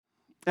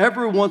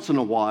every once in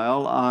a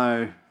while,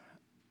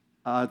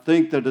 I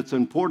think that it's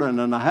important,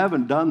 and I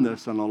haven't done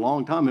this in a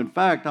long time. In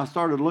fact, I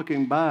started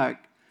looking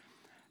back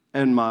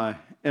in my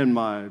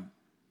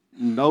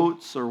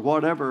notes or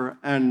whatever,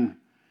 and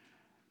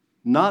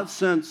not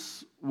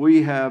since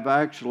we have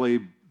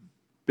actually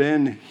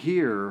been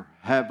here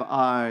have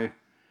I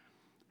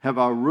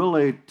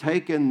really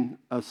taken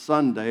a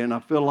Sunday, and I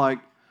feel like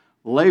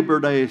Labor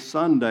Day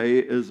Sunday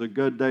is a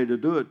good day to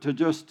do it, to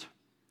just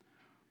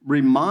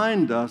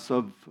remind us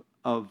of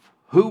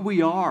who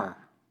we are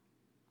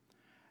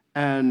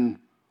and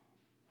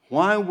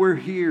why we're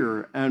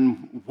here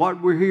and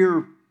what we're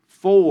here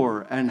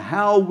for and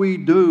how we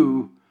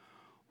do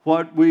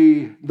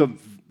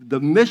the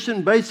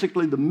mission,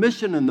 basically the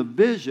mission and the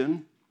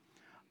vision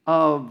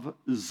of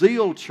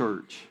Zeal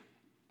Church.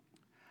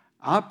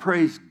 I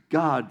praise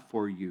God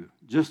for you,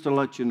 just to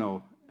let you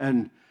know.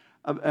 And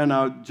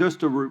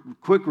just a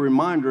quick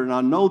reminder, and I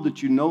know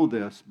that you know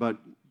this, but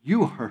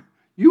you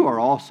are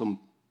awesome.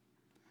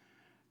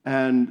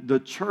 And the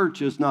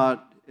church is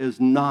not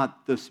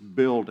this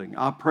building.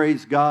 I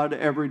praise God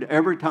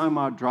every time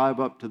I drive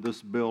up to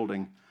this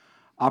building.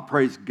 I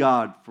praise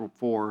God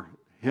for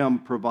Him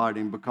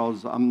providing,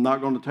 because I'm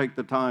not going to take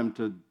the time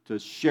to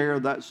share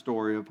that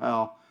story of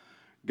how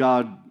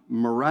God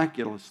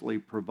miraculously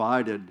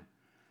provided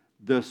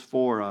this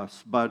for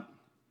us. But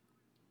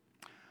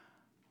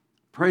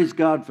praise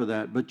God for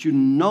that. But you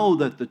know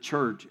that the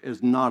church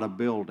is not a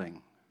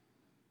building.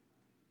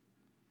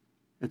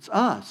 It's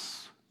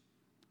us.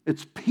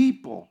 It's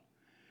people.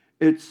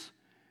 It's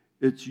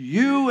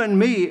you and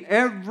me,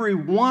 every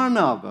one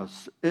of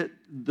us.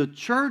 The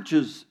church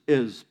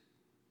is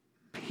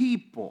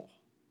people.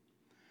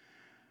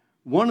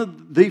 One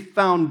of the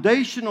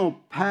foundational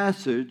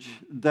passage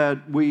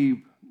that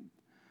we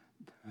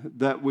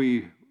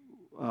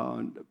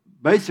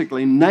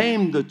basically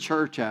named the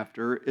church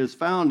after is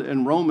found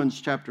in Romans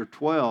chapter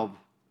 12,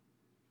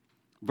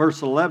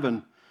 verse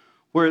 11,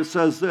 where it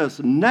says this: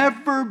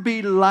 "Never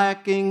be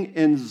lacking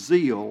in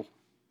zeal,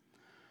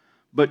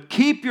 but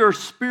keep your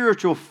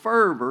spiritual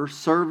fervor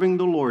serving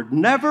the Lord."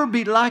 Never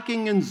be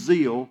lacking in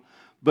zeal,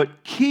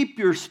 but keep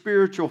your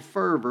spiritual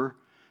fervor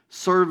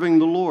serving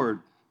the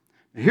Lord.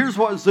 Here's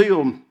what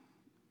zeal,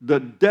 the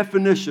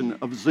definition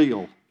of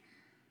zeal: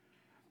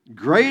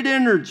 great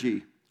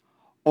energy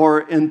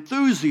or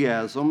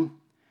enthusiasm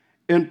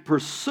in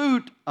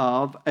pursuit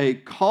of a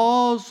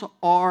cause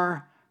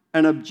or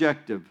an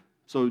objective.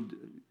 So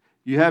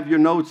you have your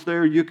notes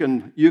there. You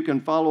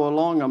can follow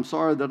along. I'm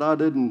sorry that I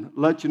didn't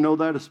let you know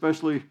that,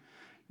 especially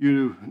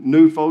you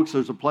new folks.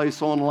 There's a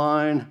place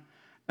online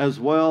as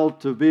well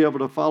to be able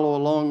to follow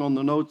along on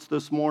the notes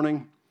this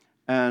morning.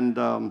 And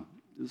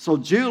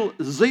so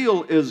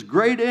zeal is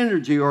great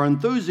energy or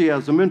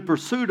enthusiasm in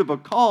pursuit of a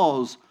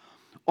cause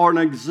or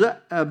an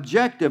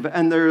objective,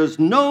 and there is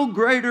no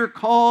greater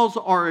cause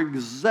or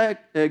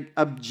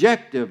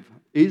objective,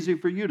 easy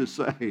for you to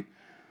say,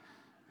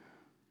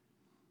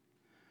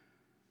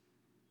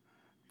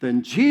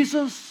 than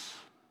Jesus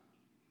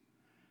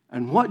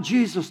and what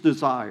Jesus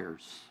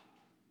desires.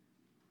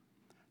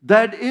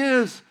 That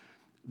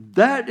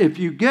if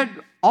you get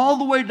all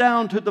the way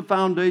down to the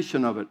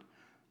foundation of it,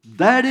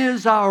 that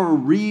is our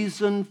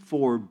reason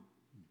for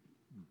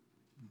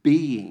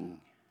being.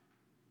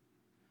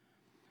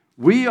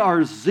 We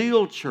are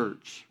Zeal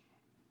Church.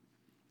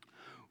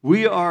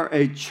 We are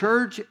a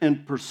church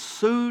in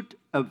pursuit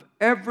of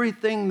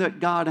everything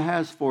that God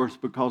has for us,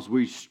 because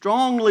we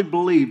strongly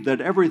believe that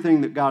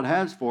everything that God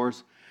has for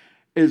us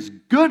is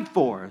good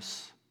for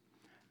us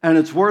and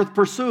it's worth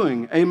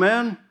pursuing.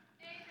 Amen?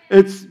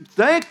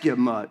 Thank you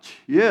much.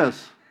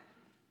 Yes.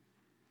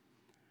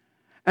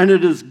 And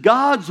it is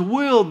God's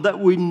will that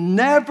we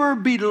never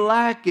be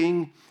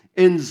lacking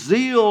in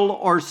zeal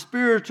or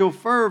spiritual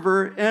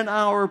fervor in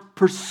our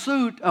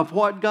pursuit of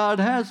what God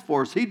has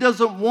for us. He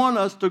doesn't want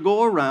us to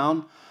go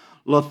around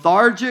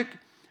lethargic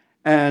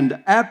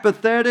and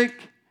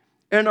apathetic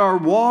in our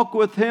walk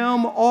with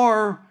Him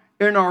or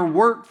in our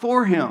work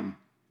for Him.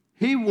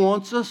 He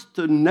wants us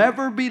to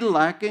never be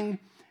lacking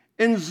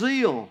in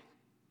zeal.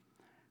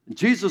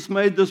 Jesus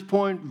made this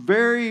point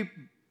through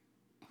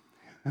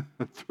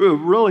a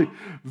really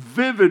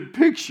vivid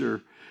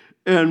picture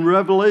in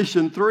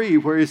Revelation 3,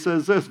 where He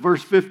says this,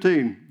 verse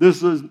 15.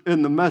 This is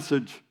in the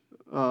Message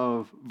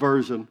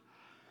version.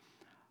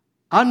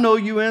 "I know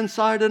you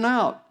inside and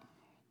out,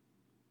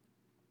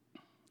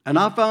 and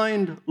I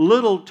find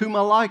little to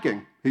my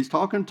liking." He's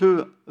talking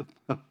to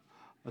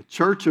a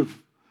church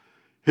of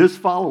His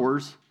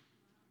followers.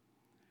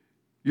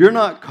 "You're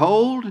not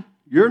cold,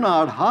 you're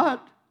not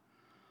hot.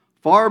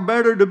 Far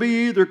better to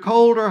be either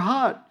cold or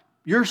hot.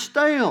 You're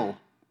stale,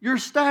 you're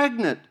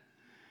stagnant.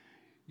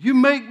 You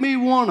make me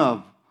want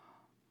to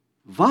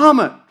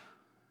vomit."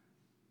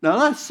 Now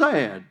that's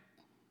sad.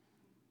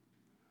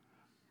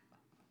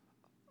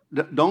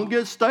 Don't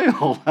get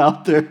stale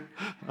out there.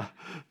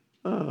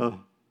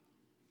 I'm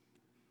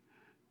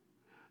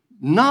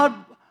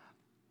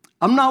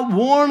not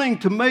wanting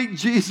to make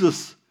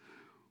Jesus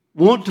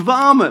want to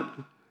vomit.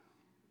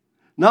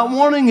 Not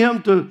wanting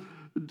Him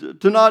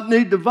to not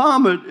need to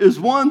vomit is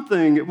one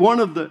thing,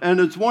 and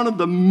it's one of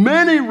the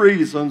many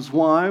reasons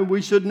why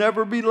we should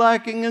never be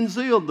lacking in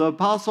zeal. The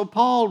Apostle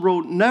Paul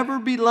wrote, "Never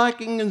be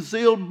lacking in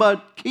zeal,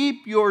 but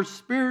keep your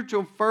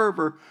spiritual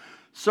fervor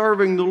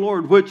serving the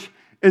Lord," which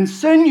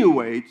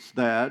insinuates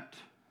that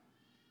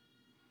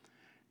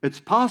it's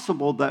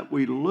possible that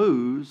we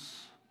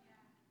lose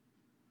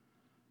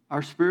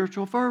our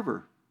spiritual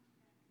fervor.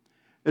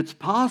 It's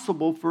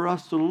possible for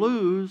us to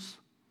lose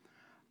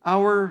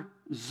our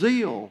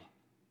zeal.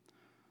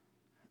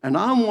 And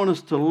I want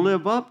us to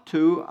live up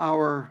to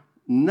our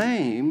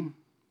name,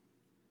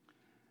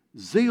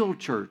 Zeal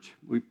Church.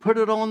 We put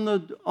it on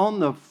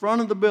the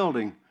front of the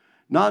building.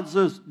 Not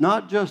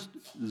just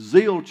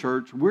Zeal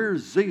Church, we're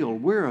Zeal.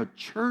 We're a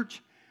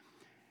church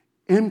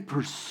in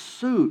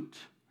pursuit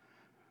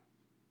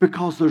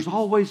because there's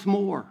always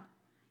more.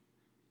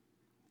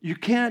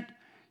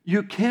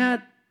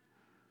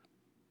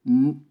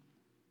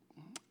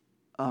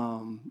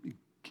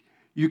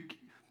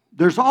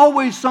 There's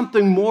always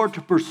something more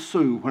to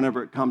pursue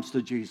whenever it comes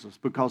to Jesus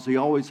because He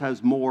always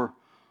has more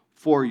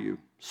for you.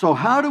 So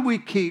how do we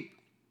keep,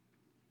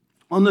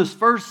 on this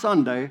first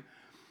Sunday,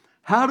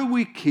 how do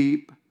we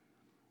keep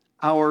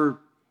our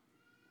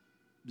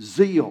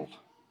zeal?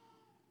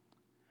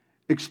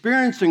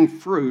 Experiencing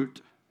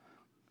fruit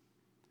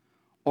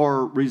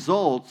or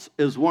results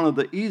is one of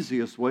the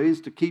easiest ways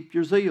to keep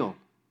your zeal.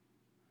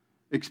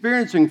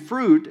 Experiencing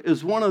fruit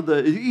is one of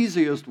the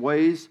easiest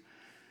ways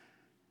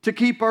to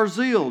keep our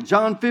zeal.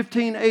 John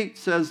 15:8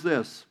 says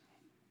this,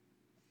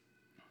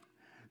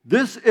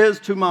 "This is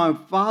to my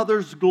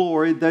Father's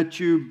glory that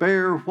you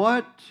bear"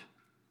 what?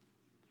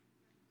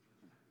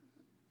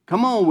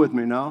 Come on with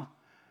me now.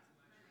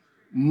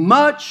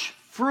 "Much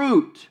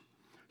fruit,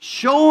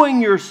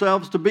 showing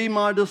yourselves to be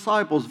my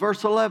disciples."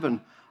 Verse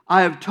 11,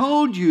 "I have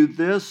told you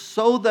this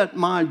so that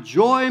my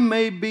joy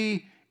may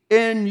be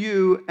in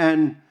you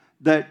and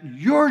that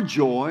your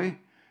joy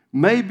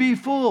may be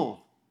full."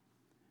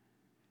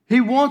 He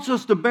wants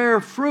us to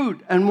bear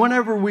fruit, and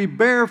whenever we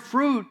bear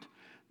fruit,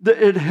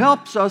 it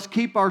helps us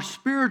keep our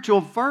spiritual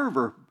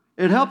fervor.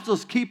 It helps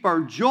us keep our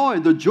joy.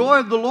 The joy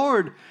of the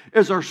Lord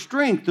is our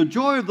strength. The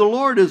joy of the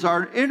Lord is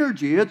our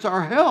energy. It's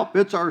our help.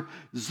 It's our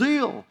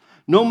zeal.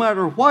 No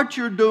matter what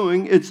you're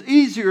doing, it's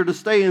easier to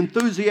stay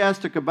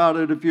enthusiastic about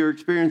it if you're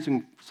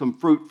experiencing some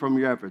fruit from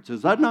your efforts.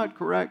 Is that not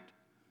correct?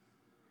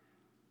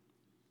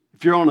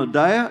 If you're on a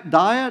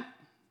diet,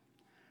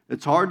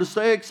 it's hard to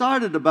stay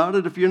excited about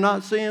it if you're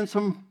not seeing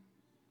some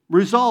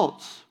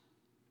results.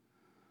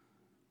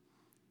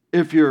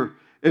 If you're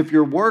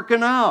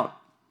working out,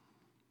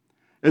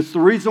 it's the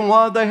reason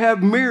why they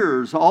have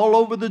mirrors all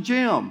over the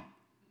gym.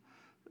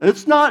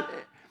 It's not,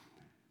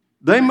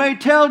 they may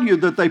tell you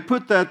that they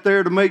put that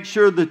there to make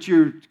sure that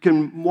you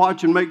can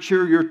watch and make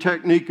sure your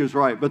technique is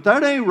right, but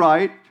that ain't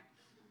right.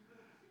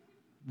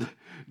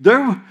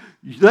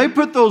 They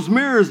put those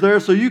mirrors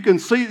there so you can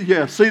see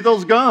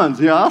those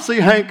guns. Yeah, I see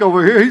Hank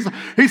over here.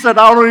 He said,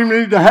 "I don't even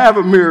need to have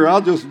a mirror.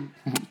 I'll just,"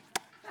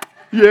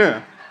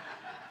 yeah.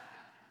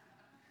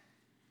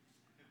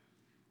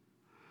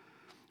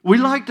 We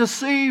like to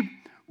see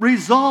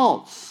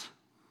results.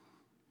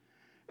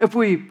 If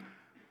we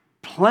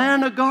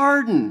plant a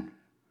garden,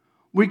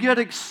 we get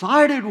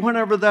excited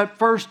whenever that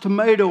first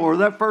tomato or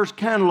that first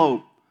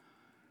cantaloupe,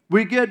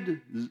 we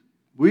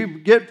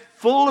get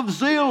full of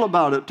zeal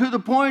about it to the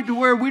point to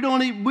where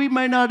we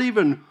may not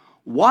even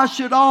wash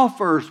it off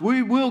first.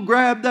 We will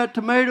grab that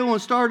tomato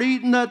and start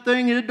eating that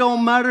thing, and it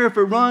don't matter if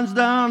it runs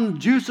down,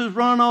 juices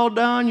run all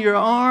down your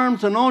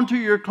arms and onto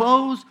your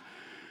clothes.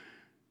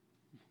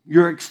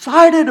 You're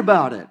excited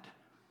about it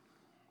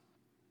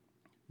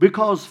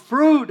because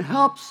fruit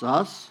helps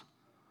us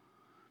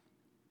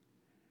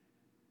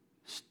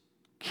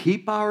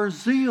keep our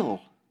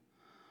zeal.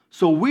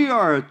 So we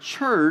are a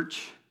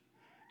church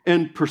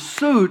in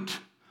pursuit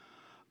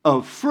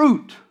of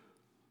fruit.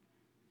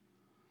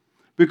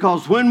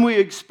 Because when we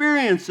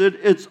experience it,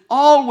 it's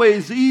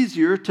always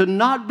easier to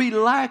not be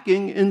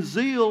lacking in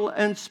zeal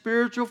and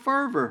spiritual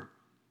fervor.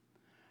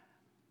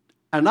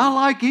 And I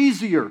like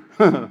easier.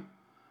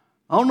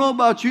 I don't know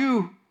about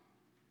you.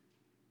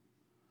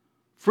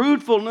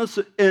 Fruitfulness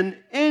in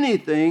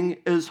anything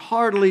is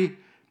hardly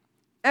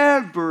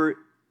ever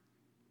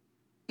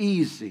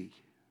easy.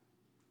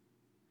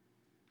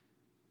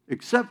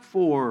 Except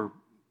for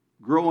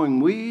growing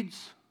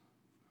weeds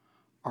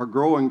or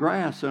growing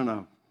grass in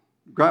a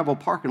gravel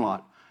parking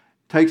lot.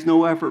 Takes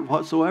no effort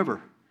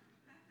whatsoever.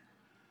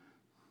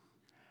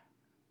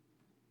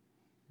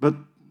 But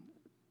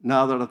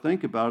now that I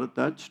think about it,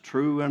 that's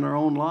true in our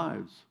own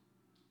lives.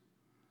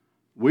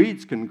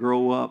 Weeds can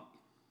grow up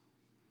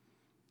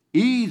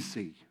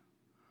easy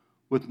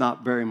with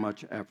not very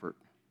much effort.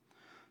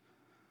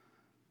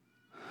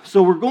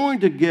 So we're going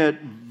to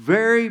get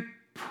very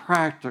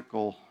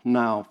practical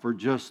now for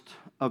just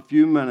a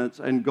few minutes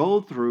and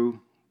go through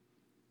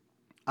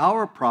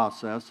our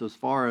process as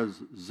far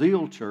as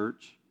Zeal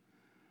Church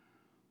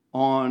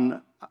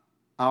on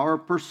our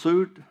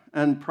pursuit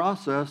and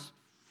process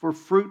for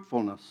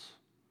fruitfulness.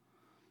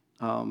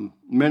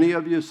 Many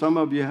of you, some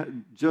of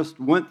you just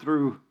went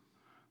through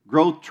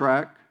Growth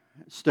Track,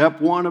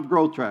 step 1 of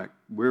Growth Track.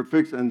 We're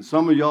fixing, and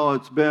some of y'all,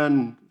 it's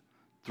been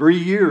 3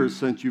 years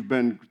since you've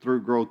been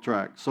through Growth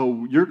Track.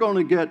 So you're going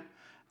to get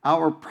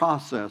our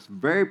process,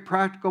 very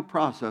practical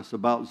process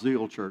about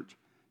Zeal Church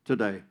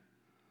today.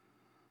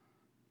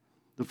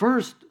 The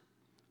first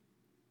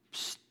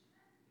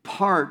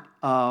part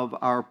of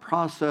our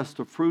process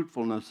to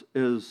fruitfulness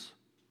is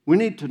we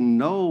need to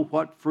know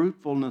what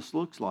fruitfulness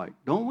looks like,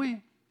 don't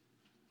we?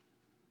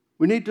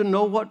 We need to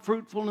know what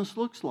fruitfulness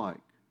looks like.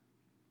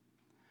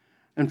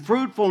 And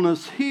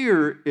fruitfulness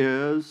here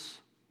is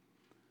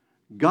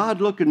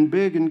God looking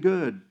big and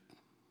good.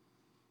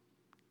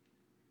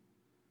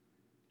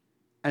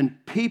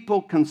 And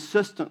people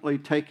consistently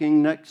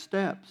taking next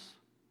steps.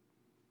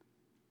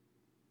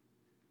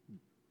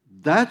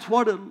 That's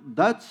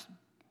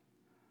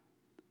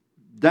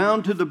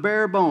down to the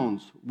bare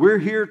bones. We're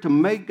here to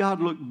make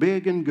God look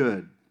big and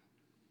good.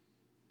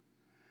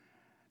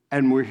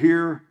 And we're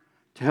here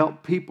to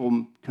help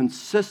people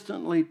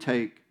consistently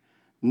take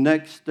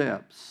next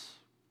steps.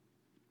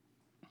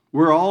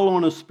 We're all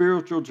on a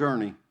spiritual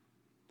journey.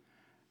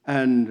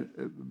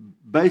 And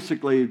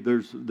basically,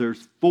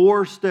 there's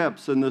 4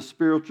 steps in this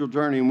spiritual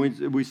journey,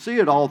 and we see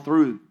it all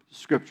through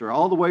Scripture,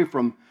 all the way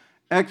from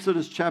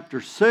Exodus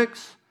chapter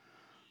 6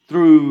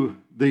 through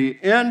the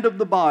end of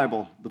the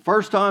Bible. The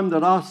first time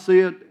that I see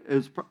it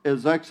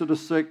is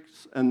Exodus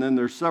 6, and then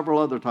there's several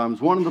other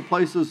times. One of the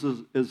places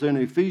is in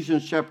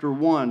Ephesians chapter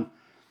 1,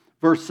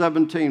 verse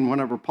 17,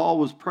 whenever Paul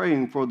was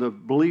praying for the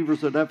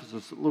believers at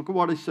Ephesus. Look at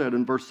what he said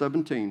in verse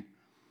 17.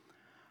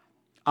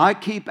 I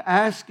keep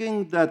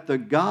asking that the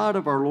God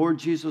of our Lord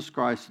Jesus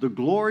Christ, the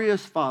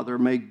glorious Father,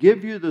 may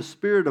give you the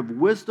spirit of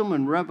wisdom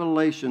and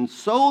revelation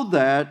so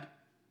that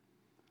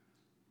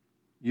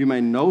you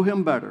may know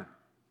Him better.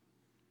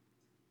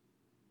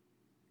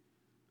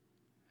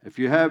 If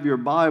you have your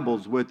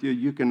Bibles with you,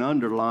 you can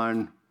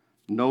underline,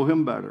 know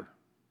Him better.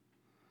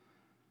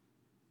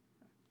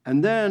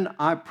 And then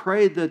I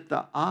pray that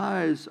the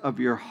eyes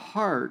of your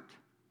heart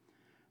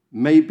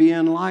may be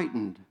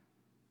enlightened,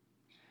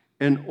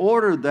 in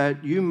order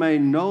that you may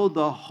know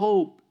the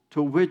hope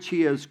to which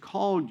He has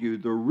called you,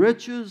 the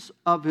riches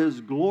of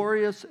His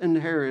glorious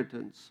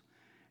inheritance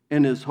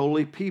in His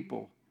holy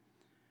people,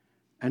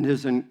 and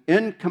His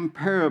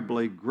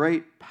incomparably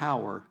great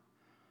power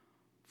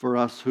for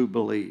us who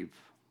believe.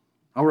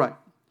 All right,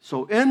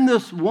 so in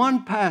this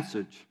one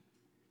passage,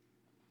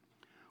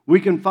 we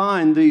can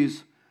find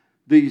these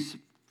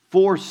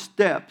 4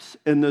 steps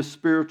in this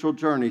spiritual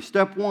journey.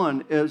 Step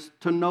 1 is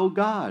to know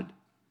God.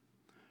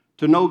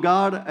 To know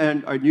God,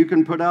 and you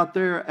can put out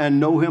there, and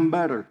know Him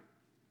better.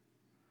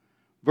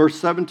 Verse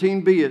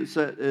 17b, it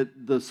said,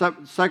 the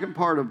second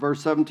part of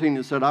verse 17,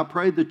 it said, I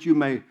pray that you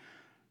may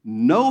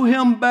know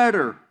Him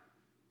better.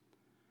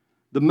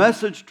 The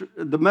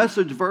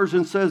message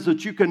version says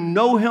that you can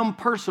know Him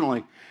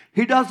personally.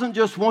 He doesn't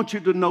just want you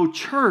to know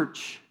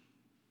church.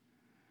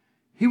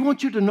 He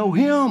wants you to know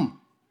Him.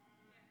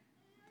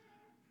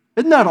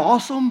 Isn't that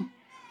awesome?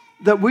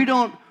 That we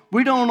don't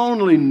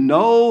only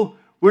know,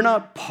 we're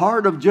not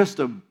part of just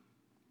a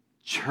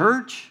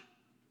church.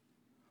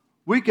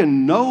 We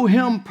can know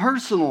Him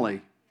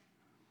personally.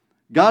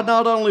 God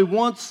not only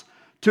wants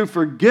to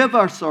forgive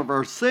us of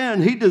our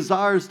sin, He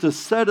desires to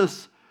set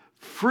us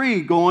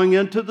free going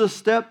into the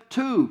step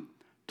 2,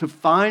 to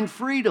find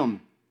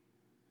freedom.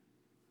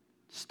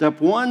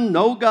 Step 1,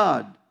 know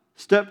God.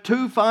 Step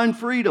 2, find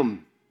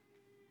freedom.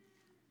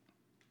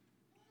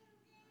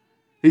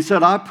 He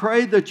said, I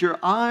pray that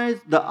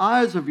the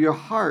eyes of your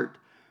heart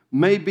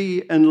may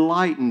be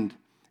enlightened.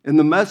 In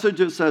the message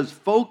it says,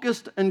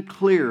 focused and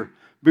clear,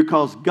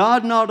 because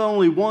God not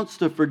only wants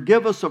to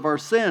forgive us of our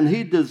sin,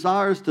 He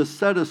desires to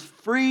set us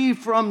free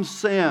from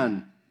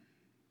sin.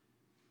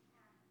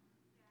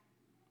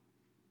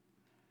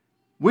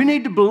 We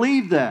need to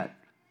believe that.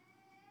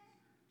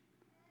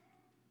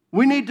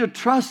 We need to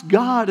trust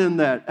God in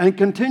that and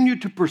continue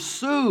to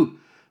pursue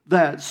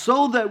that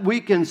so that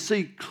we can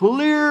see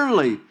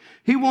clearly.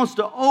 He wants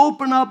to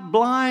open up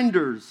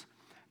blinders,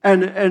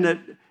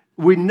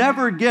 we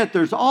never get.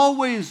 There's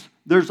always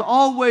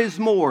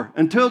more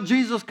until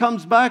Jesus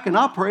comes back, and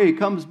I pray He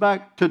comes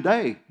back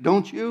today,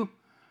 don't you?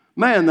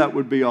 Man, that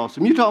would be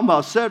awesome. You're talking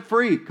about set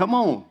free. Come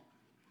on.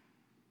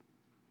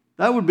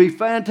 That would be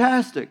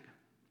fantastic.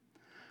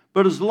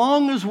 But as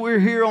long as we're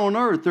here on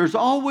earth, there's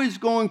always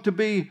going to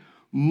be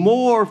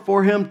more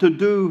for Him to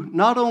do,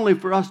 not only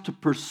for us to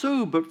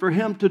pursue, but for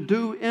Him to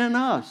do in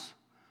us.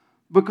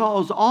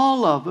 Because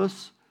all of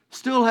us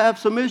still have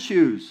some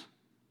issues.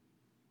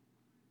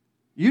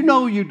 You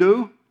know you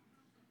do.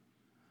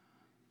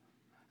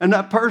 And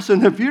that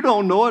person, if you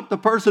don't know it, the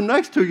person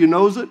next to you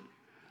knows it.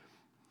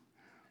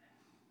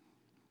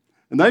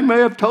 And they may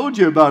have told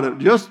you about it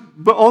just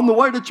on the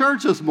way to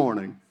church this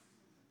morning.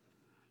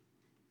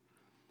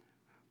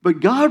 But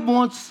God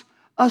wants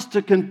us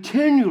to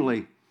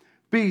continually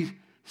be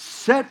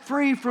set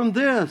free from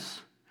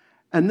this.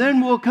 And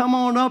then we'll come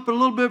on up a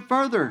little bit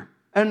further.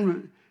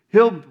 And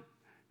He'll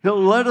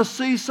He'll let us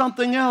see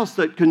something else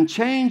that can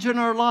change in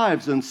our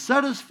lives and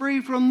set us free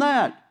from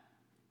that.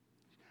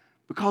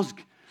 Because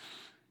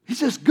He's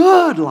just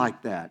good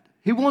like that.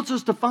 He wants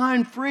us to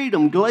find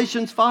freedom.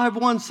 Galatians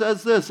 5:1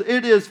 says this,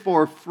 "It is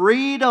for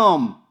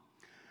freedom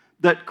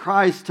that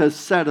Christ has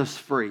set us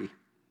free."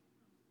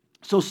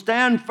 So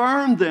stand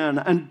firm then,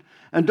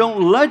 and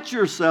don't let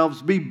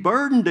yourselves be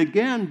burdened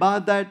again by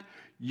that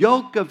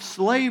yoke of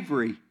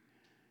slavery.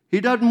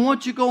 He doesn't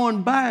want you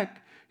going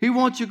back. He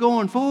wants you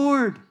going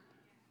forward.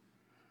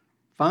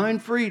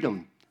 Find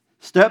freedom.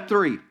 Step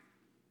 3,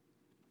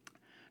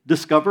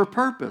 discover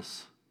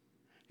purpose.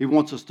 He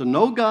wants us to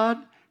know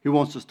God. He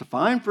wants us to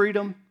find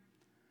freedom.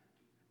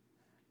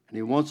 And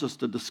He wants us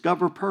to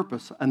discover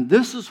purpose. And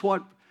this is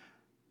what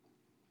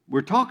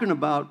we're talking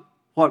about,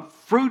 what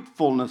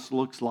fruitfulness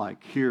looks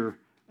like here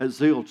at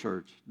Zeal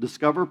Church.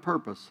 Discover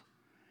purpose.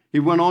 He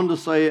went on to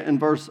say in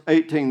verse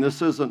 18,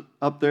 this isn't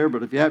up there,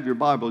 but if you have your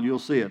Bible, you'll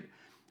see it.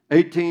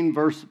 18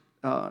 verse,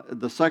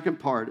 the second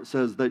part, it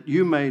says that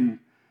you may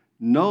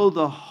know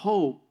the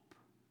hope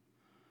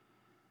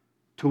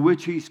to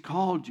which He's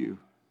called you.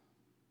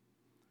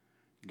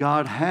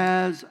 God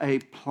has a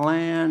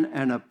plan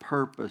and a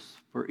purpose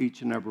for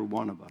each and every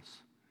one of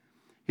us.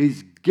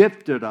 He's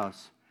gifted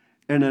us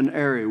in an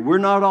area. We're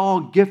not all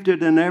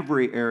gifted in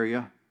every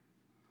area.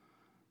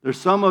 There's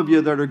some of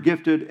you that are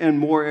gifted in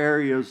more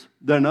areas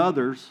than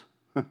others.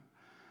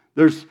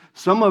 There's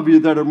some of you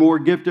that are more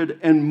gifted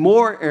in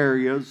more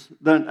areas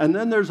and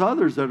then there's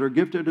others that are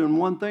gifted in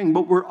one thing.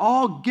 But we're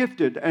all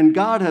gifted, and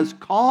God has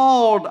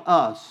called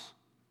us.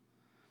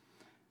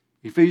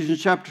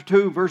 Ephesians chapter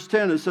 2, verse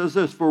 10, it says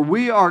this, "For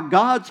we are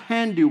God's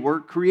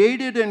handiwork,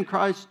 created in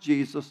Christ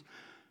Jesus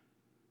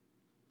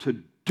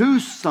to do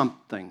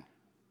something,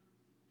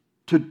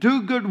 to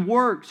do good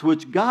works,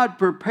 which God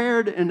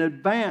prepared in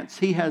advance."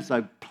 He has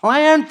a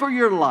plan for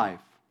your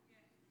life.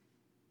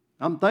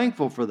 I'm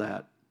thankful for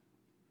that.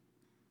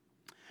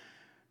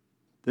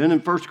 Then in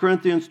 1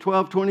 Corinthians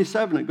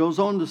 12:27, it goes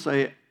on to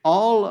say,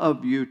 all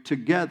of you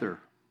together.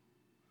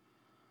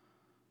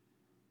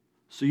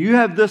 So you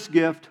have this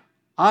gift.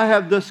 I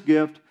have this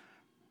gift.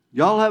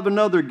 Y'all have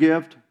another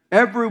gift.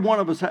 Every one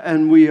of us,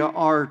 and we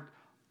are,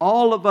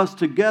 all of us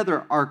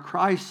together are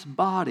Christ's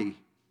body.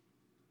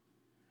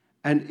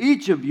 And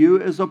each of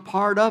you is a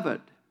part of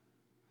it.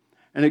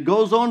 And it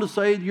goes on to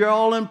say you're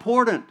all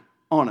important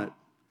on it.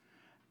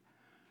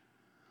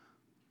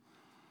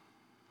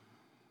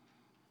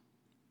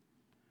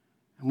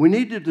 And we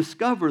need to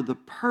discover the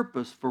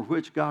purpose for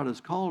which God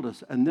has called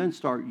us and then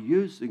start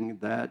using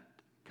that,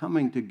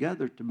 coming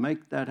together to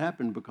make that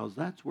happen, because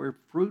that's where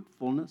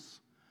fruitfulness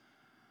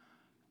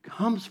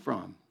comes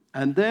from.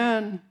 And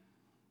then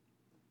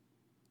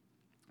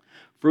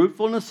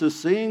fruitfulness is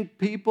seeing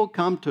people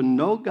come to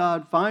know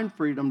God, find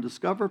freedom,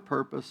 discover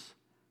purpose,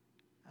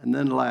 and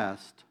then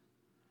last,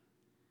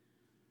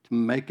 to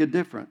make a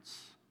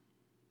difference.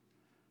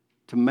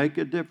 To make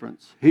a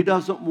difference. He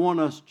doesn't want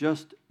us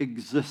just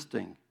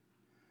existing.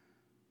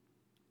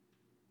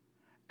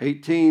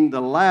 18,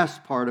 the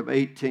last part of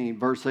 18,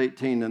 verse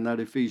 18 in that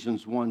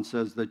Ephesians 1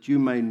 says that you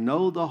may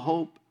know the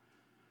hope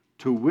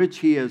to which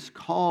He has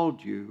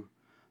called you,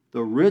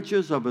 the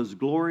riches of His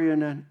glory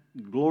and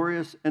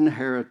glorious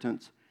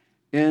inheritance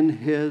in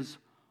His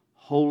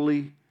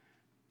holy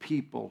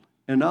people.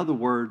 In other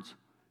words,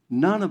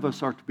 none of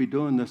us are to be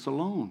doing this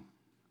alone.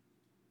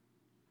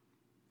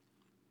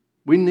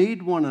 We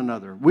need one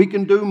another. We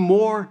can do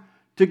more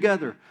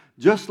together.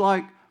 Just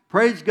like,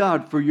 praise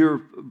God for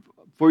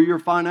your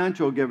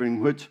financial giving,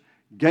 which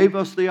gave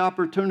us the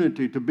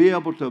opportunity to be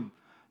able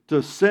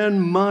to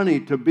send money,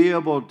 to be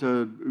able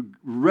to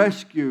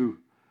rescue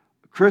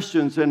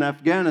Christians in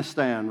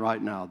Afghanistan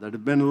right now that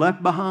have been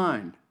left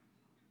behind.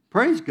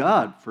 Praise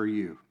God for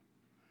you.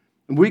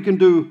 And we can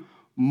do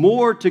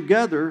more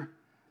together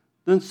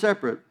than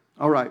separate.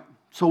 All right,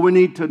 so we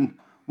need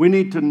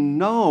to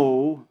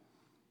know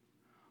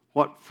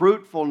what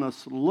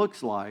fruitfulness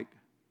looks like.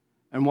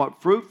 And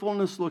what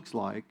fruitfulness looks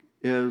like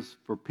is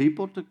for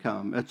people to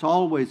come. It's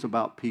always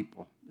about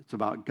people. It's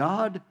about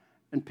God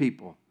and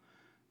people.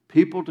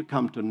 People to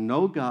come to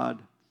know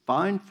God,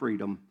 find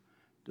freedom,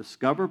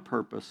 discover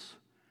purpose,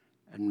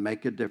 and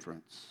make a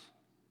difference.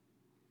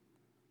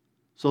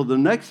 So the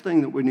next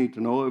thing that we need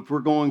to know, if we're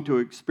going to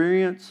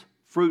experience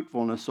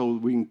fruitfulness so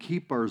we can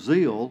keep our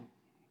zeal,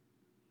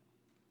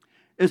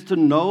 is to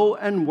know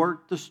and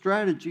work the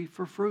strategy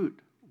for fruit.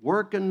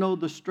 Work and know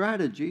the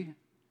strategy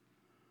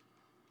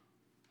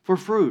for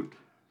fruit.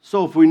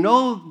 So if we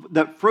know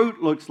that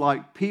fruit looks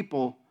like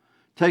people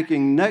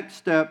taking next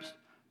steps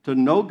to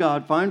know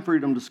God, find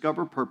freedom,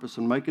 discover purpose,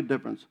 and make a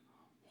difference,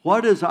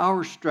 what is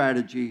our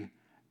strategy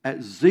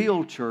at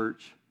Zeal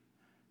Church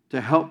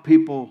to help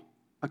people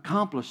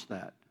accomplish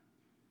that?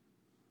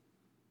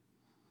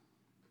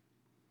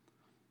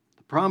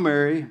 The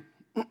primary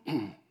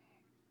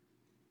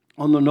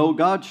on the Know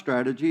God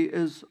strategy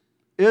is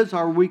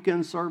our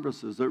weekend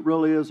services. It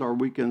really is our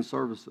weekend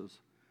services.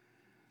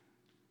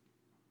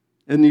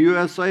 In the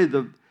USA,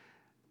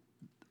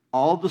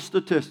 all the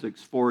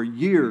statistics for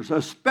years,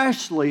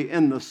 especially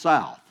in the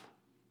South,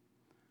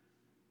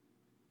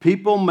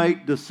 People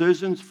make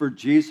decisions for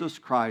Jesus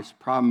Christ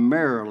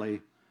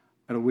primarily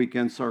at a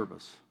weekend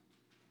service.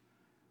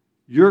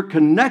 Your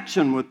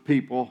connection with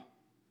people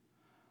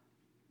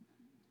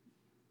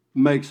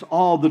makes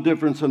all the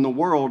difference in the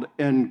world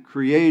in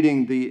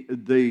creating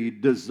the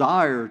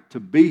desire to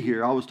be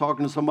here. I was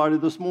talking to somebody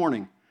this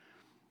morning,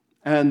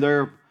 and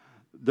their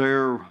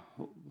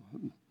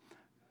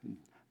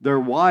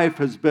wife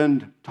has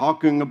been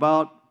talking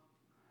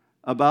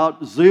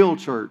about Zeal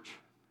Church.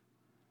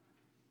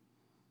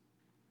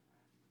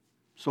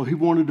 So he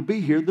wanted to be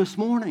here this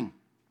morning.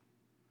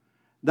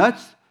 That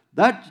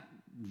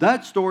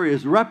story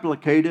is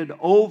replicated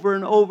over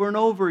and over and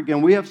over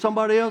again. We have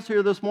somebody else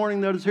here this morning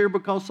that is here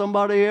because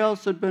somebody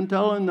else had been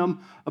telling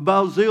them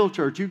about Zeal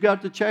Church. You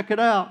got to check it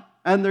out.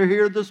 And they're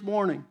here this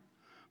morning.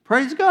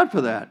 Praise God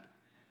for that.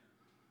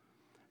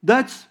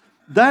 That's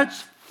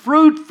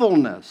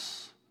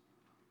fruitfulness.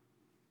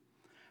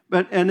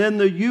 And in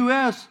the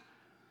U.S.,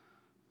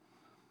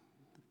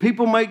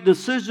 people make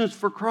decisions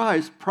for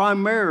Christ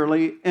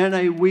primarily in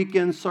a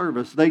weekend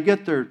service. They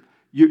get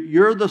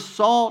you're the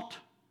salt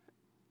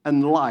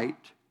and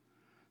light,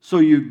 so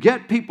you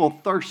get people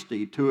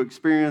thirsty to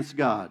experience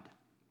God.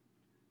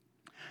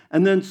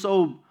 And then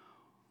so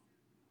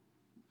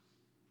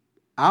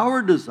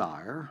our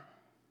desire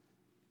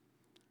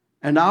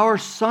and our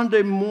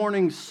Sunday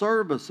morning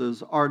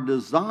services are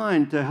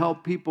designed to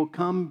help people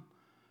come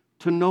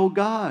to know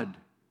God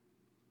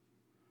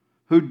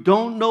who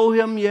don't know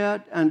Him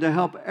yet, and to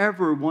help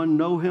everyone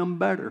know Him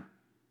better.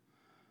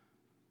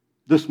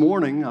 This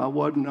morning,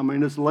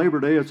 it's Labor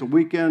Day, it's a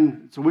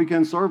weekend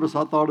service.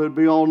 I thought it'd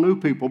be all new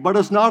people, but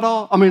it's not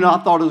all. I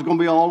thought it was going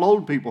to be all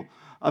old people.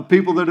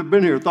 People that have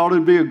been here thought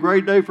it'd be a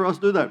great day for us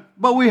to do that.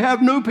 But we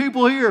have new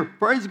people here.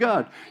 Praise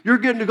God. You're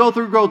getting to go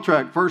through Growth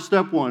Track, first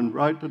step 1,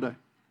 right today.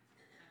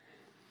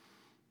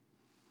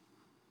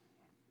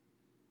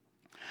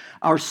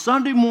 Our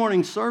Sunday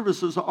morning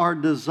services are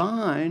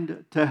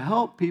designed to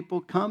help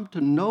people come to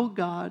know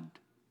God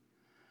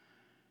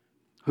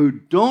who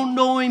don't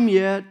know Him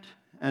yet,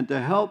 and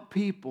to help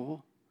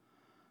people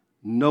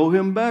know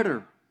Him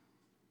better.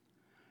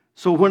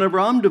 So whenever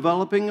I'm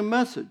developing a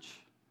message,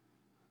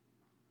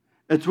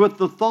 it's with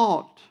the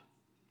thought,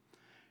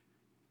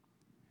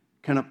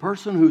 can a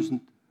person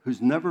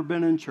who's never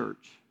been in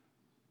church,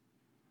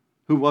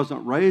 who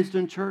wasn't raised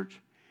in church,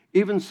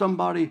 even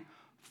somebody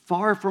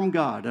far from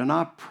God, and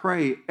I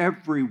pray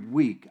every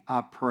week,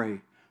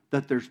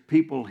 that there's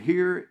people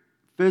here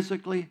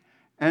physically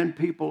and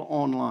people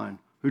online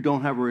who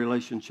don't have a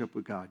relationship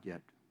with God yet.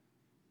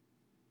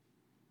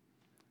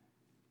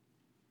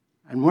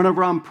 And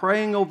whenever I'm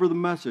praying over the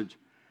message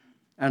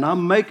and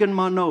I'm making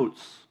my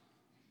notes,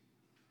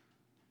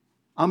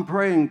 I'm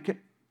praying,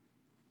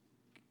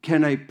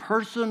 can a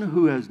person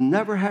who has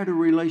never had a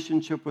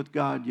relationship with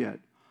God yet,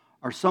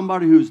 or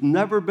somebody who's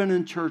never been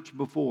in church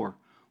before,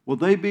 will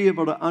they be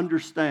able to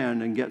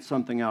understand and get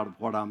something out of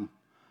what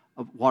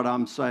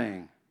I'm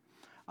saying?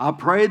 I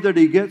pray that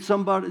He gets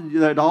somebody,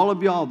 that all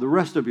of y'all, the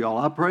rest of y'all,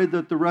 I pray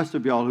that the rest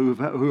of y'all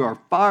who are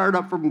fired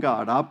up from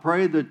God, I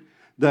pray that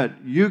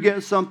you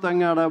get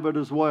something out of it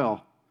as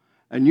well.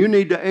 And you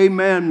need to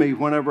amen me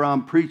whenever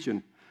I'm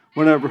preaching.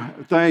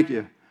 Thank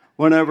you.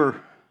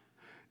 Whenever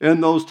in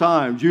those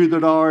times, you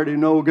that already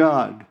know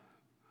God.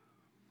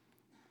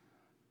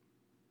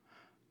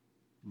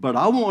 But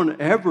I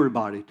want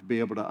everybody to be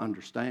able to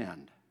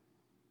understand.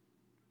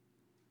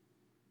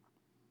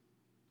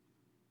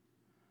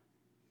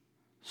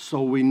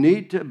 So we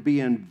need to be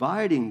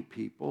inviting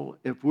people,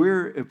 if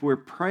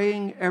we're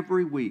praying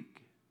every week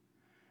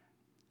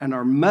and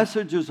our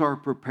messages are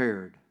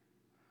prepared.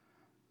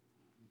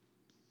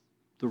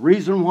 The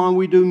reason why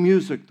we do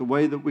music the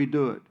way that we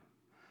do it,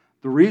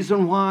 the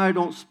reason why I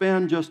don't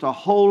spend just a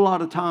whole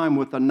lot of time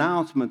with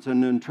announcements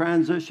and then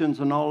transitions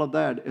and all of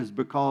that is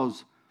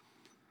because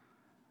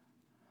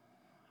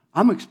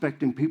I'm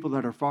expecting people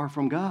that are far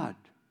from God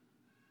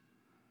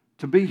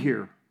to be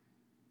here.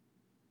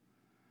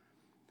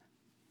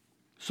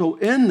 So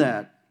in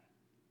that,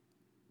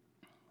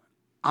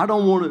 I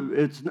don't want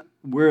to,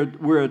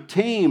 we're a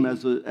team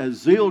as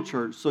Zeal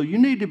Church, so you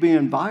need to be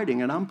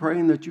inviting, and I'm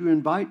praying that you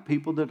invite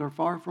people that are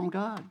far from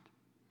God.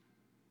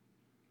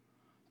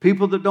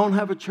 People that don't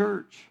have a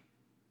church.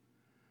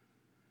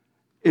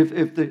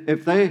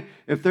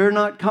 If they're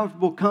not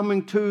comfortable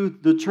coming to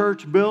the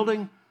church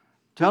building,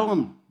 tell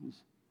them,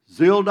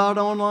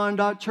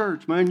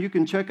 zeal.online.church. Man, you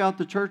can check out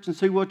the church and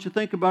see what you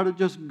think about it.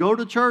 Just go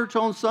to church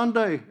on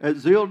Sunday at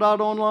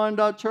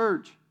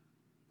zeal.online.church.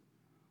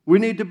 We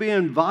need to be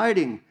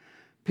inviting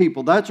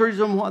people. That's the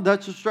reason why,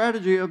 that's the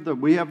strategy of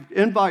we have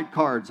invite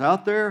cards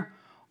out there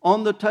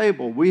on the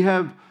table.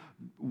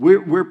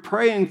 We're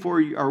praying for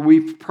you, or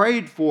we've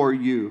prayed for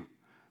you.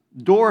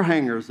 Door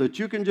hangers that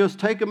you can just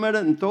take a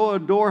minute and throw a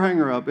door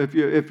hanger up. If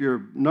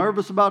you're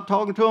nervous about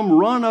talking to them,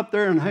 run up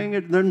there and hang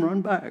it and then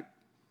run back.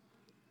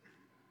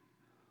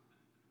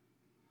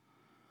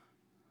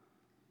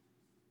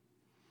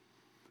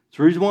 It's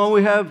the reason why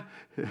we have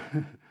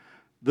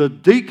the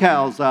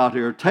decals out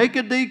here. Take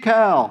a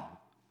decal,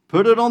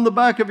 put it on the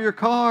back of your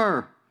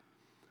car.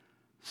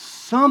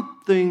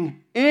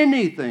 something,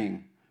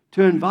 anything,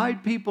 to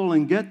invite people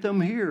and get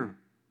them here,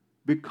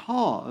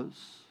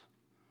 because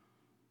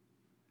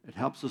it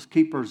helps us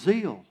keep our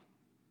zeal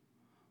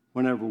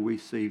whenever we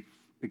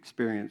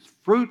experience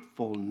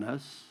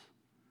fruitfulness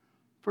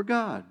for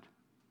God.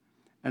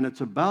 And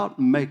it's about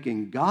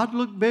making God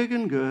look big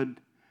and good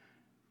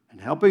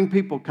and helping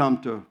people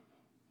come to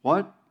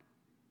what?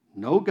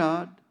 Know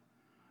God,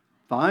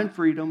 find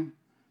freedom,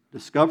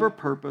 discover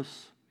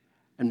purpose,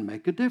 and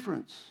make a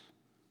difference.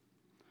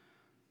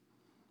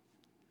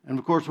 And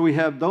of course, we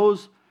have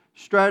those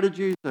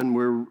strategies, and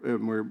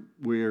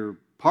we're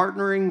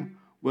partnering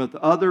with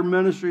other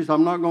ministries.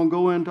 I'm not going to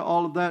go into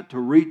all of that, to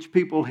reach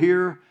people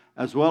here,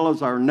 as well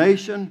as our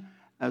nation,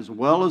 as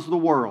well as the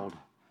world.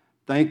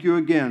 Thank you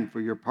again for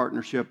your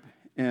partnership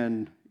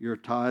and your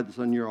tithes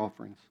and your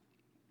offerings.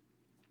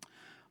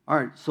 All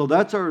right, so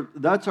that's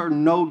our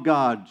know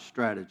God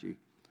strategy.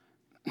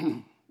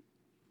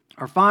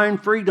 Our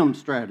find freedom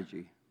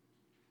strategy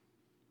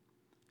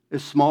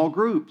is small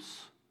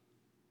groups.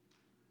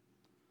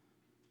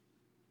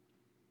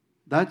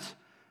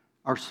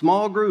 Our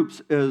small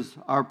groups is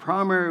our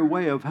primary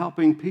way of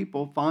helping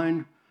people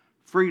find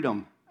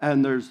freedom.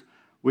 And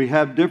we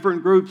have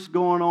different groups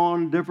going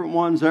on, different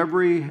ones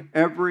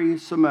every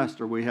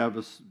semester. We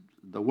have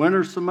the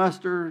winter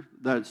semester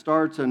that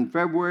starts in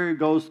February,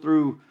 goes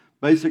through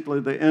basically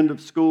the end of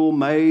school,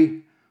 May,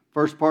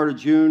 first part of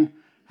June.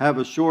 Have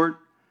a short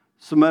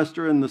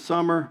semester in the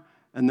summer,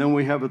 and then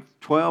we have a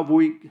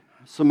 12-week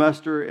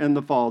semester in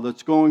the fall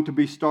that's going to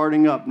be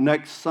starting up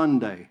next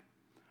Sunday.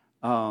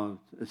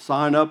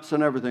 Sign-ups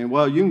and everything.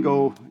 Well, you can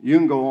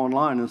go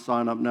online and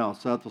sign up now.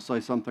 Seth will say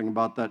something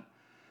about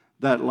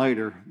that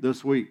later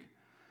this week.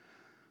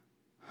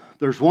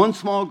 There's one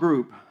small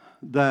group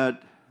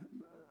that,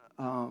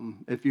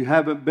 if you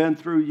haven't been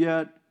through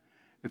yet,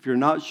 if you're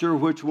not sure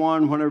which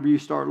one, whenever you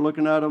start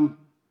looking at them,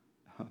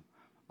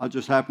 I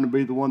just happen to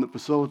be the one that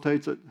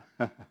facilitates it.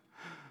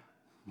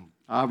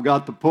 I've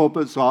got the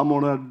pulpit, so I'm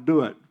going to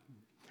do it.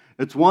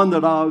 It's one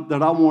that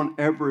I want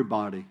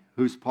everybody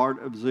who's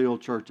part of Zeal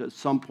Church at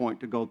some point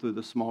to go through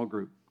the small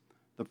group.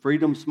 The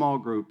Freedom Small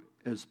Group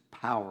is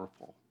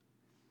powerful.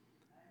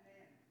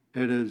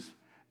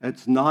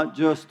 It's not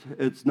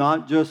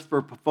just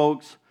for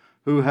folks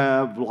who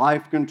have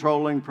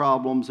life-controlling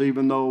problems,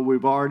 even though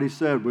we've already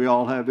said we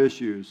all have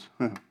issues.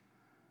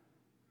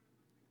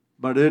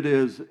 But it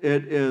is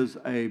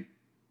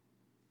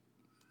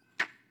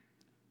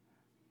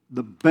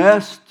the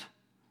best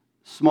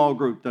small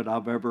group that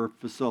I've ever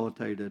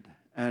facilitated,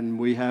 and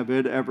we have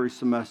it every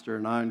semester.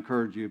 And I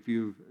encourage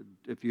you,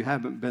 if you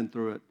haven't been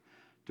through it,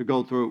 to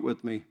go through it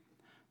with me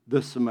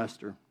this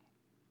semester.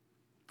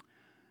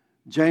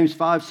 James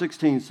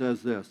 5:16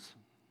 says this: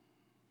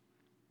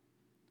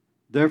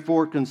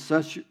 "Therefore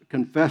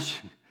confess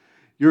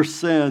your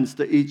sins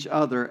to each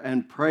other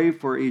and pray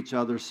for each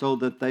other so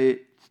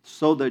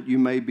that you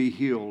may be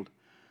healed.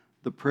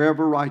 The prayer of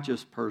a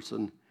righteous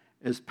person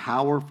is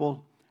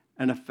powerful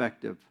and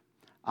effective."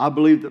 I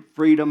believe that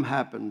freedom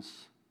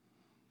happens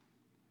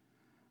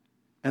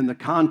in the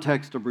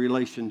context of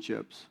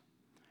relationships,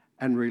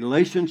 and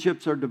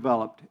relationships are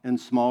developed in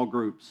small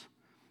groups.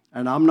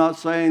 And I'm not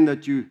saying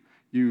that you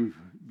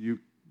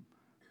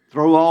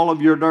throw all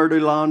of your dirty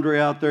laundry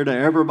out there to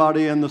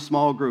everybody in the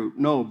small group.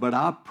 No, but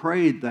I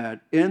prayed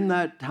that in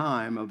that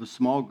time of a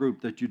small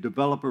group that you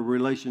develop a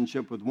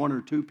relationship with one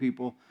or two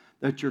people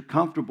that you're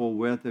comfortable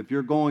with. If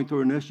you're going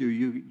through an issue,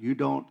 you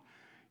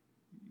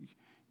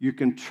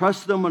can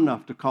trust them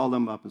enough to call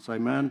them up and say,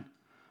 "Man,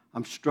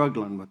 I'm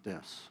struggling with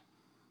this.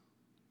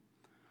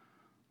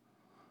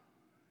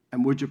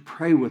 And would you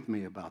pray with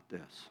me about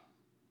this?"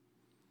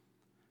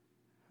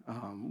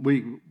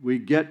 We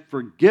get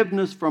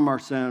forgiveness from our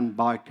sin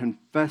by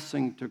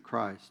confessing to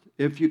Christ.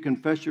 If you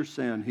confess your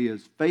sin, He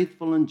is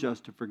faithful and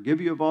just to forgive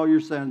you of all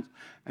your sins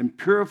and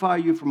purify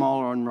you from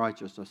all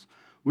unrighteousness.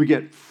 We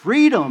get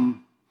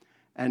freedom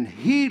and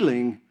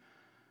healing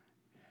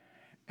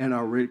in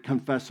our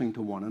confessing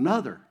to one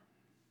another.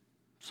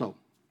 So,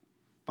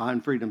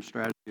 find freedom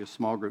strategy, a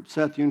small group.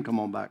 Seth, you can come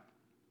on back.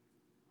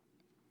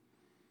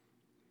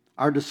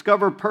 Our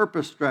Discover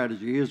Purpose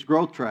strategy is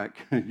Growth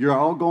Track. You're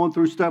all going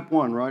through step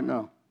 1 right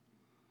now.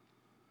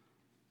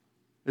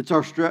 It's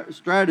our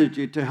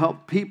strategy to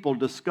help people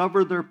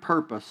discover their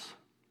purpose.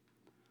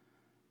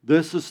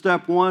 This is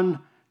step 1.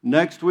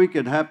 Next week,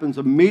 it happens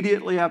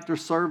immediately after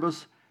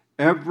service.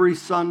 Every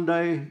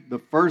Sunday, the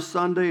first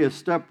Sunday is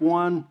step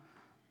 1.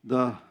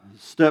 The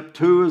step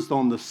 2 is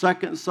on the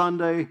second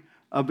Sunday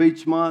of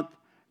each month.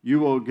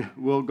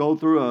 We'll go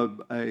through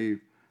a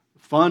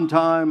fun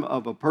time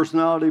of a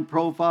personality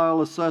profile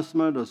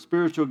assessment, a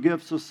spiritual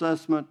gifts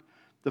assessment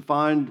to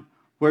find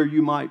where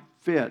you might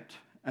fit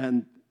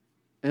and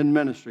in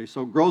ministry.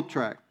 So Growth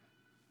Track.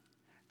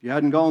 If you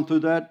hadn't gone through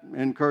that,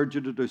 I encourage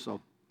you to do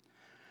so.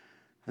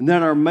 And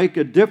then our Make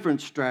a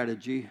Difference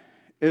strategy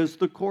is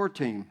the core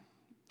team.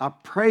 I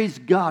praise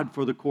God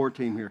for the core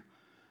team here.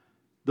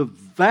 The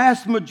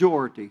vast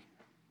majority,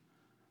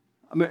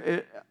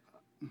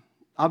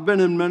 I've been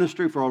in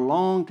ministry for a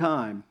long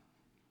time,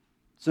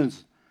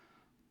 since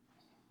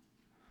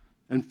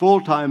in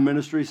full-time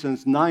ministry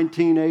since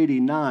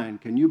 1989.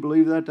 Can you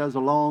believe that? That's a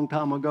long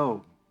time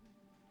ago.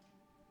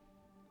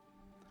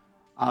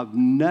 I've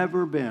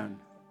never been,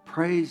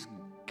 praise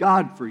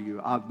God for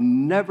you, I've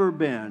never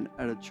been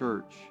at a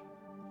church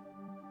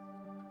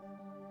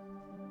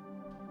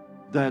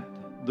that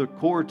the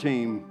core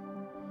team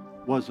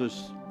was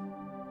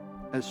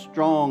as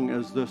strong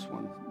as this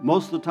one.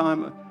 Most of the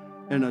time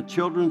in a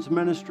children's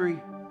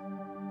ministry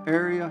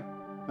area,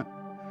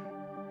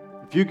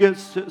 if you get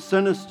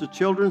sentenced to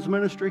children's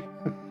ministry,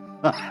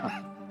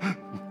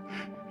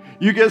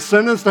 you get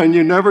sentenced and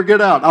you never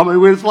get out. I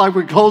mean, it's like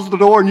we close the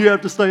door and you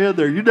have to stay in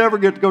there. You never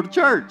get to go to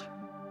church.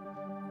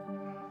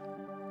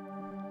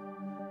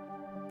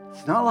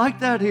 It's not like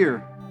that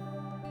here.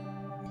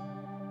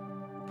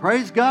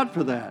 Praise God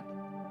for that.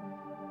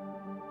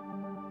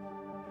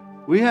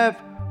 We have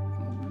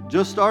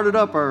just started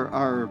up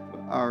our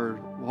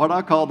what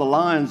I call the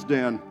Lion's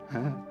Den,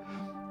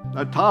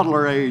 at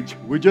toddler age.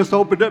 We just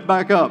opened it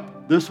back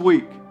up this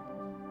week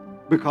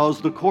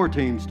because the core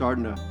team's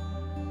starting to.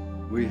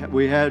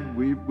 We had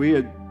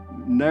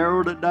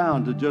narrowed it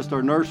down to just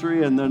our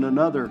nursery and then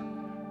another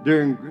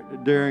during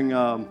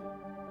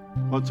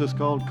what's this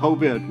called?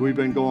 COVID. We've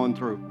been going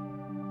through.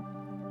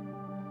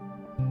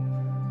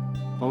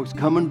 Folks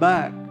coming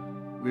back.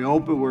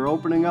 We're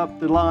opening up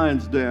the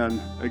Lion's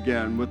Den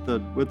again with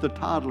the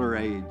toddler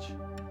age.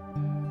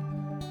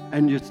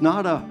 And it's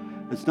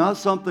not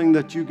something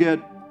that you get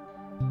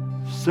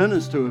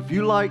sentenced to. If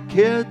you like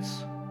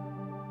kids,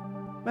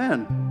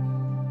 man,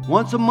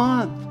 once a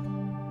month,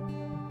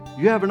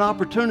 you have an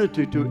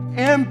opportunity to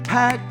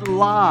impact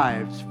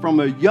lives from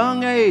a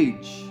young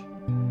age.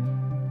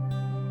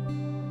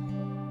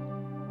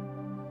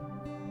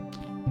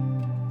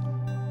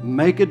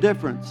 Make a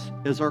difference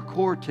is our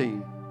core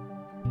team.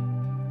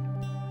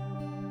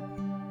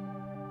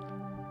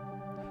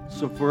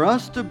 So for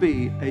us to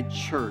be a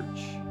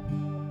church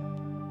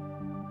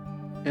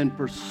in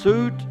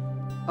pursuit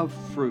of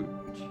fruit,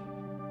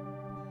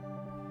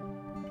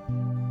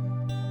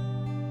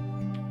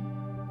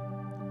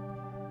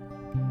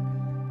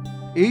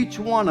 each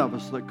one of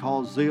us that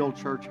calls Zeal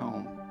Church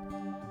home,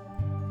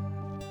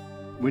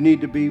 we need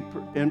to be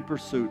in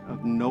pursuit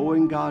of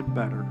knowing God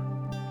better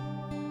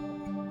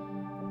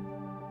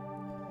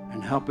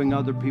and helping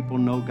other people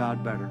know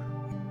God better.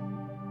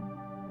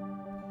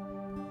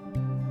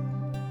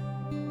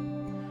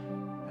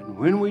 And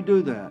when we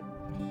do that,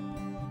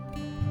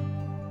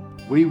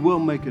 we will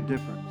make a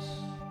difference.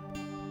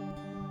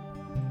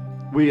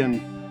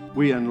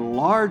 We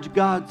enlarge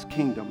God's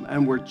kingdom,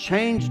 and we're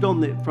changed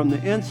from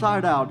the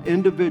inside out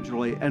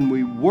individually, and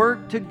we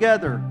work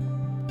together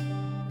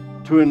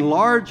to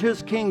enlarge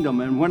His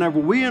kingdom. And whenever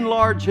we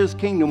enlarge His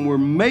kingdom, we're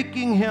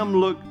making Him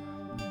look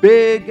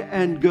big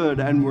and good,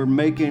 and we're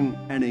making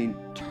an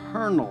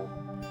eternal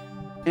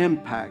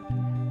impact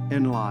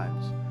in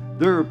lives.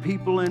 There are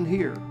people in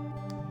here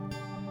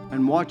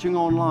and watching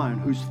online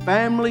whose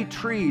family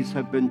trees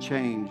have been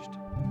changed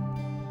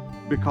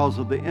because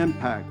of the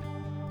impact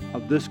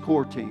of this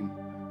core team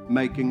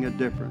making a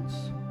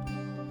difference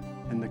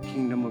in the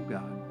kingdom of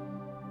God.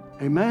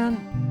 Amen?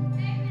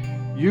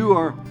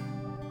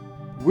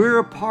 We're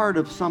a part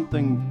of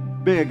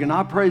something big, and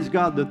I praise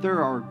God that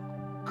there are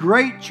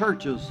great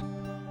churches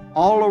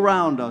all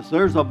around us.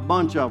 There's a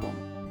bunch of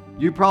them.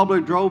 You probably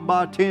drove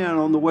by 10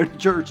 on the way to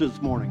church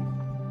this morning.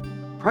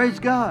 Praise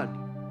God.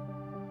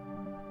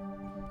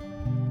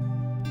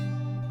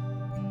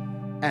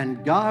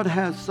 And God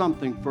has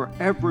something for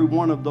every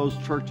one of those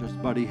churches,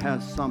 but He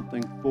has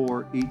something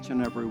for each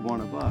and every one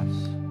of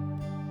us.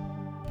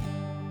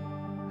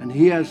 And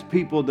He has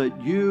people that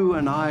you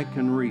and I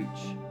can reach,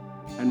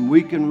 and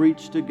we can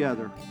reach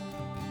together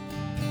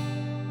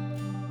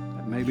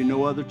that maybe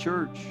no other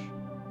church,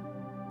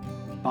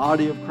 the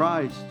body of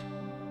Christ,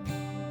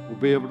 will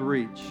be able to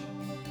reach.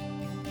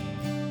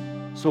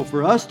 So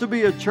for us to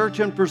be a church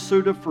in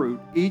pursuit of fruit,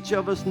 each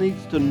of us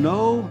needs to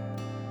know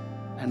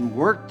and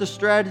work the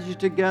strategy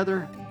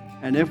together.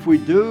 And if we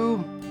do,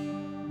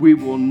 we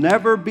will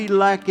never be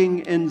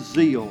lacking in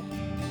zeal.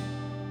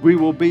 We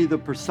will be the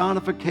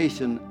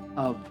personification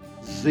of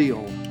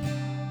zeal.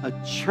 A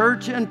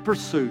church in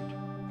pursuit,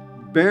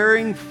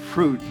 bearing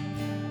fruit,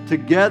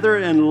 together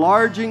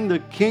enlarging the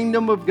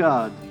kingdom of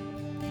God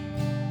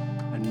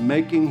and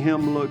making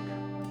Him look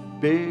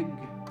big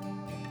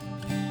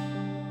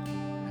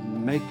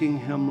and making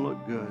Him look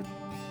good.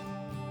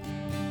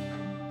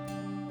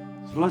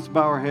 So let's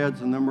bow our heads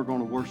and then we're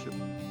going to worship.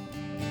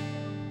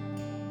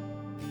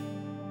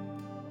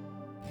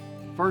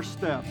 First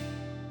step